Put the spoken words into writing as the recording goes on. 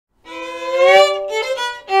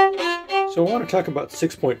So I want to talk about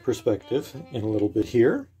six-point perspective in a little bit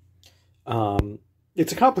here.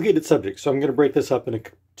 It's a complicated subject, so I'm going to break this up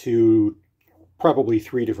into probably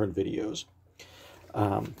 3 different videos.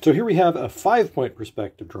 So here we have a 5-point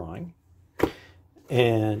perspective drawing.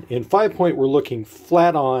 And in 5-point, we're looking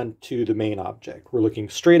flat on to the main object. We're looking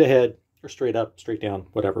straight ahead, or straight up, straight down,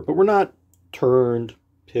 whatever. But we're not turned,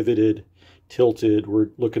 pivoted, tilted.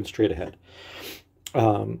 We're looking straight ahead.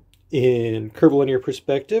 In curvilinear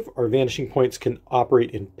perspective, our vanishing points can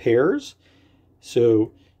operate in pairs.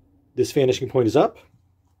 So this vanishing point is up,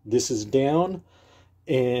 this is down,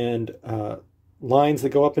 and lines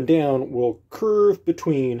that go up and down will curve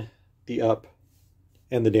between the up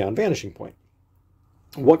and the down vanishing point.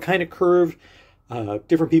 What kind of curve?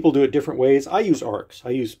 Different people do it different ways. I use arcs.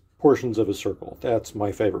 I use portions of a circle. That's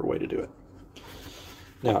my favorite way to do it.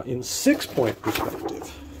 Now, in 6-point perspective,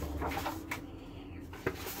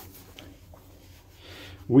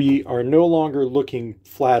 we are no longer looking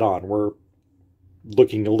flat on. We're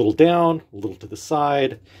looking a little down, a little to the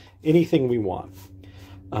side, anything we want.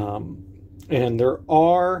 And there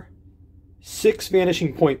are 6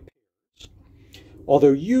 vanishing point pairs,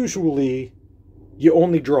 although usually you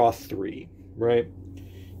only draw 3, right?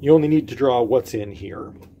 You only need to draw what's in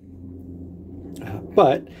here.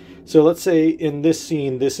 So let's say in this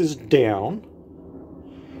scene, this is down.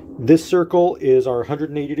 This circle is our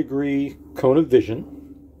 180-degree cone of vision.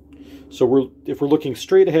 So if we're looking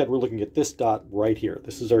straight ahead, we're looking at this dot right here.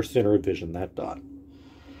 This is our center of vision, that dot.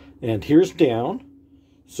 And here's down,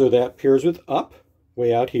 so that pairs with up,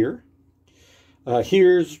 way out here.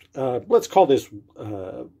 Let's call this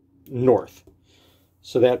north.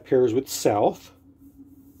 So that pairs with south,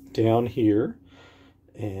 down here.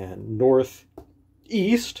 And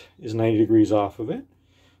northeast is 90 degrees off of it.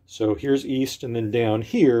 So here's east, and then down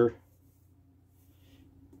here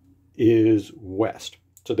is west.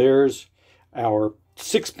 So there's our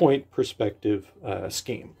 6-point perspective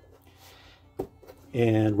scheme.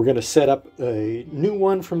 And we're going to set up a new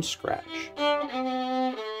one from scratch.